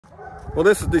Well,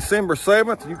 this is December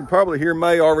 7th. You can probably hear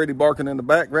May already barking in the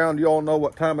background. You all know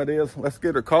what time it is. Let's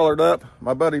get her collared up.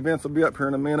 My buddy Vince will be up here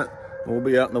in a minute, and we'll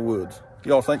be out in the woods.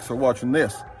 Y'all, thanks for watching.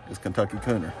 This is Kentucky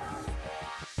Cooner.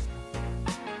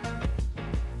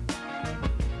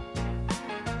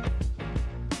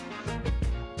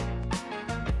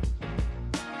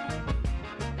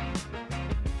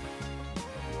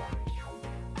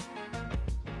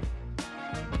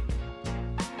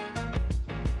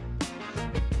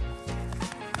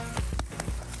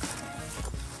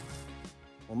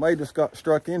 Well, May just got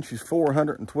struck in. She's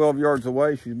 412 yards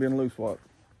away. She's been loose, what,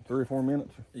 3 or 4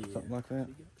 minutes? Or something like that.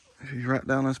 She's right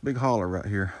down this big holler right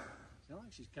here. Sounds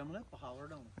like she's coming up the holler,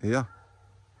 don't it? Yeah.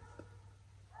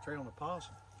 Trail on the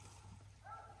possum.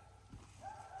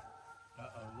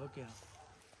 Uh-oh, look out.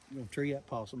 You gonna tree that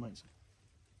possum, ain't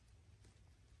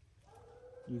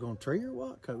you? You gonna tree or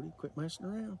what, Cody? Quit messing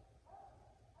around.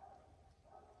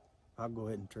 I'll go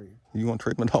ahead and tree her. You want to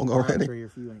treat my dog already? I'll tree her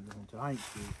if you ain't going to. I ain't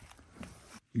tree.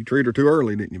 You treated her too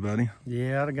early, didn't you, buddy?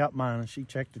 Yeah, I'd have got mine, and she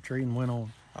checked the tree and went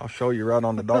on. I'll show you right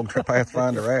on the Dogtra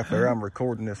Pathfinder app there. I'm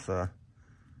recording this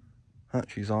hunt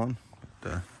she's on.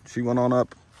 But, she went on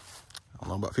up, I don't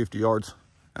know, about 50 yards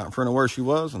out in front of where she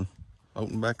was and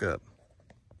opened back up.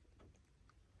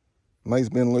 May's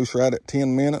been loose right at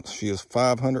 10 minutes. She is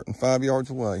 505 yards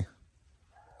away.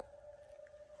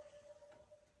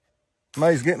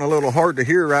 May's getting a little hard to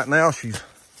hear right now. She's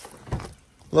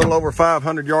a little over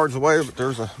 500 yards away, but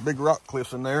there's a big rock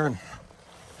cliff in there, and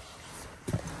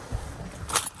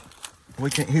we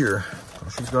can't hear her.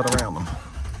 She's got around them.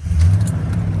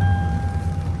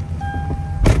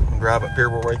 I'll drive up here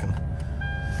where we can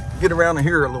get around and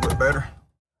hear her a little bit better.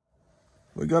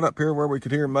 We got up here where we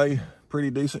could hear May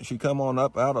pretty decent. She come on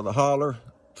up out of the holler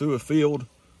to a field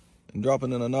and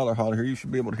dropping in another holler here. You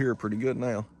should be able to hear her pretty good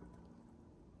now.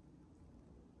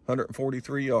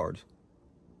 143 yards.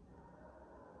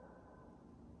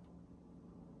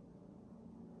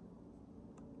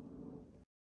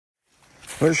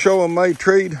 Let's show them May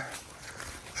treed.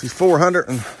 She's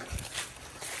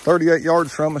 438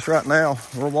 yards from us right now.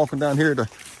 We're walking down here to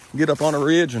get up on a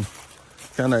ridge and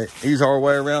kind of ease our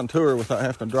way around to her without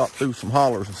having to drop through some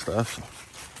hollers and stuff. So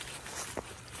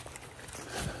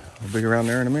we'll be around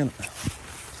there in a minute.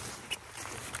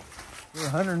 We're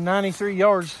 193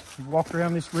 yards. We walked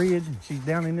around this ridge, and she's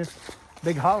down in this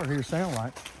big holler here, sound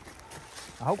like.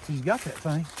 I hope she's got that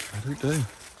thing. I do too.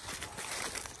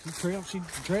 She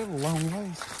traveled a long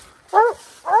ways.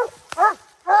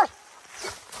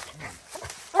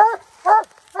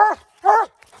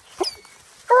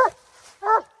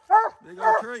 Big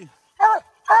old tree.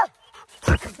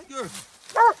 Good.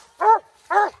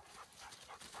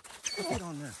 Get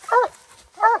on there.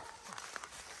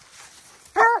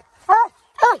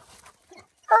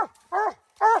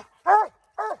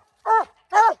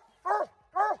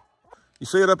 You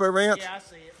see it up there, Vince? Yeah, I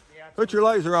see it. Yeah, Put your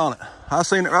laser on it. I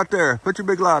seen it right there. Put your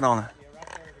big light on it. Yeah, right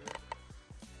there it is.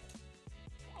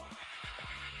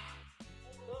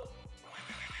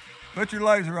 Put your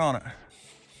laser on it.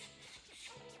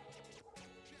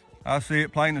 I see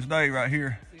it plain as day right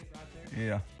here. See it right there?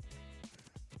 Yeah.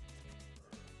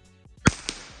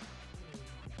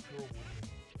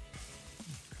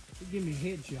 Give me a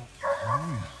headshot.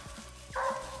 Oh, yeah.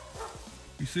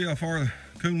 You see how far the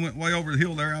coon went way over the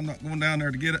hill there? I'm not going down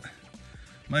there to get it.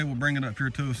 May will bring it up here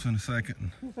to us in a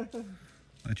second and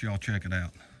let y'all check it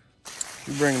out.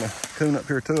 You bring the coon up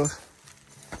here to us.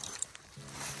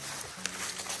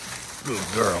 Good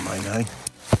girl, May.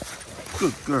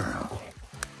 Good girl.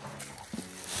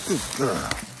 Good girl.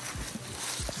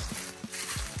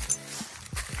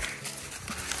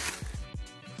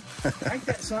 Ain't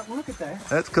that something? Look at that.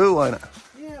 That's cool, ain't it?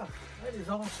 Yeah, that is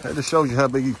awesome. That just shows you how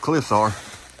big these cliffs are.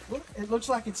 Look, it looks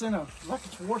like it's like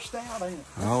it's washed out, ain't it?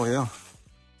 Oh yeah.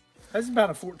 That's about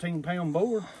a 14-pound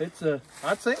board. It's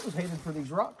I'd say it was headed for these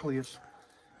rock cliffs.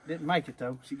 Didn't make it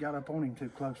though. She got up on him too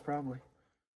close, probably.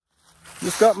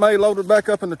 Just got May loaded back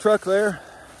up in the truck there.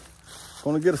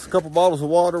 Gonna get us a couple bottles of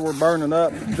water. We're burning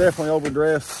up. Definitely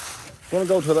overdressed. Gonna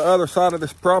go to the other side of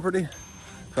this property.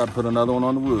 Try to put another one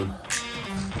on the wood.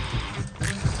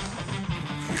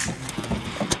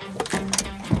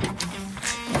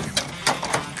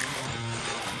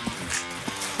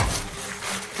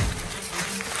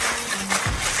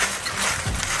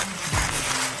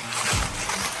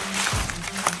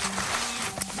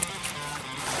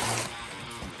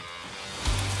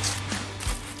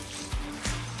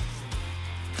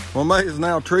 Well, May is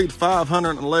now treed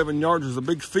 511 yards. There's a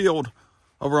big field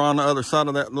over on the other side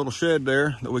of that little shed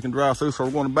there that we can drive through. So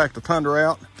we're going to back the Tundra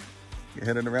out. Get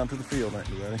headed around to the field, ain't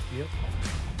you, buddy? Yep.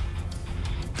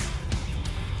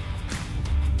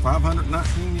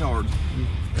 519 yards. Yeah.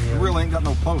 We really ain't got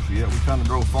no closer yet. We kind of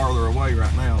drove farther away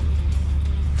right now.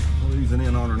 We're easing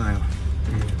in on her now.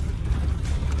 Yeah.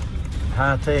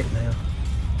 High tech now.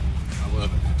 I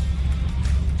love it.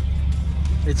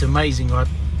 It's amazing how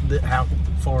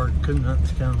far coon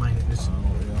hunting's come, ain't it?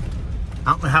 Oh, yeah.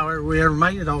 I don't know how we ever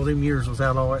made it all them years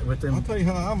without all that with them. I'll tell you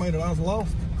how I made it. I was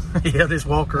lost. Yeah, just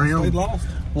walk I around. stayed lost.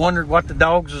 Wondered what the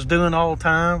dogs was doing all the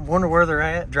time. Wonder where they're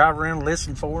at. Drive around and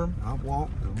listen for them. I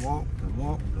walked and walked and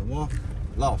walked and walked.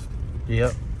 Lost.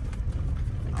 Yep.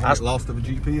 I get lost of a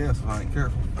GPS if I ain't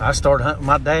careful. I started hunting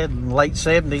my dad in the late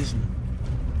 70s. And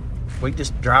we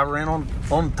just drive around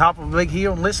on top of a big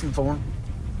hill and listen for them.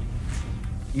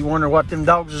 You wonder what them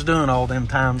dogs was doing all them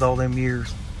times, all them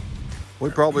years. We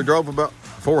probably drove about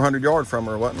 400 yards from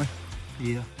her, wasn't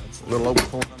we? Yeah. A little over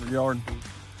 400 yards.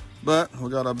 But we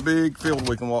got a big field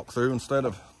we can walk through instead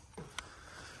of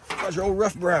your old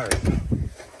rough briar.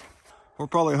 We're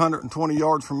probably 120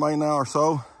 yards from May now or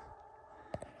so.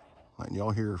 Letting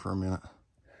y'all hear her for a minute.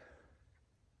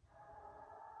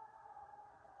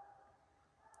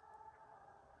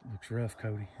 Looks rough,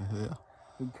 Cody. Yeah.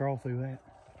 We can crawl through that.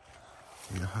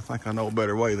 Yeah, I think I know a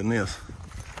better way than this.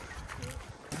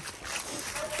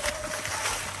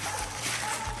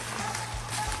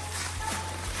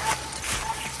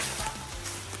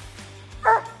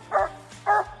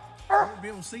 You'll be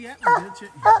able to see that one, didn't you?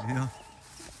 Yeah. I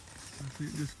see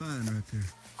it just fine right there.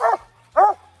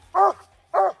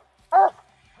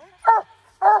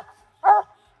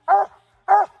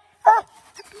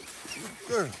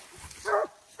 Good.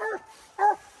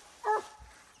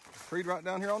 Treed right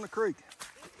down here on the creek.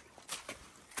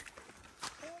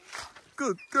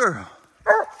 Good girl.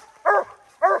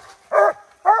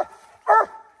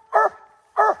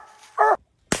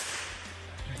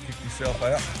 Kick yourself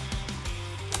out.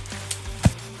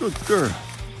 Good girl.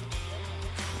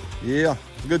 Yeah,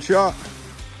 good shot.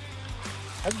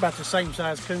 That's about the same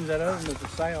size coons that other one at the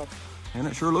south. And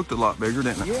it sure looked a lot bigger,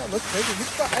 didn't it? Yeah, it looks bigger.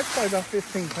 That's probably about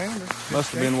 15 pounder.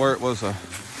 Must have been where it was a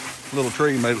little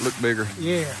tree made it look bigger.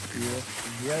 Yeah.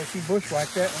 Yeah, if you bushwhack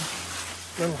that one,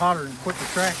 a little hotter and quicker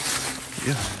track.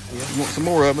 Yeah. You want some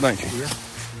more of it, ain't you? Yeah.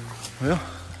 Well,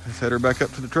 let's head her back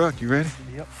up to the truck. You ready?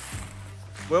 Yep.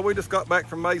 Well, we just got back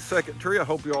from May's second tree. I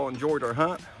hope you all enjoyed our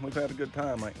hunt. We've had a good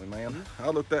time, ain't we, man? I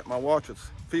looked at my watch. It's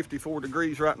 54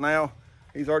 degrees right now.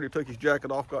 He's already took his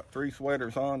jacket off, got 3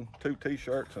 sweaters on, 2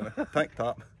 t-shirts, and a tank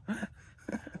top.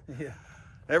 Yeah.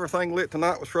 Everything lit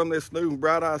tonight was from this new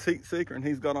Bright Eyes Heatseeker, and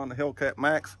he's got on the Hellcat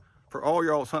Max. For all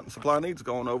y'all's hunting supply needs,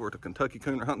 go on over to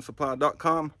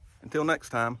KentuckyCoonerHuntingSupply.com. Until next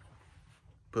time,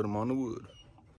 put 'em on the wood.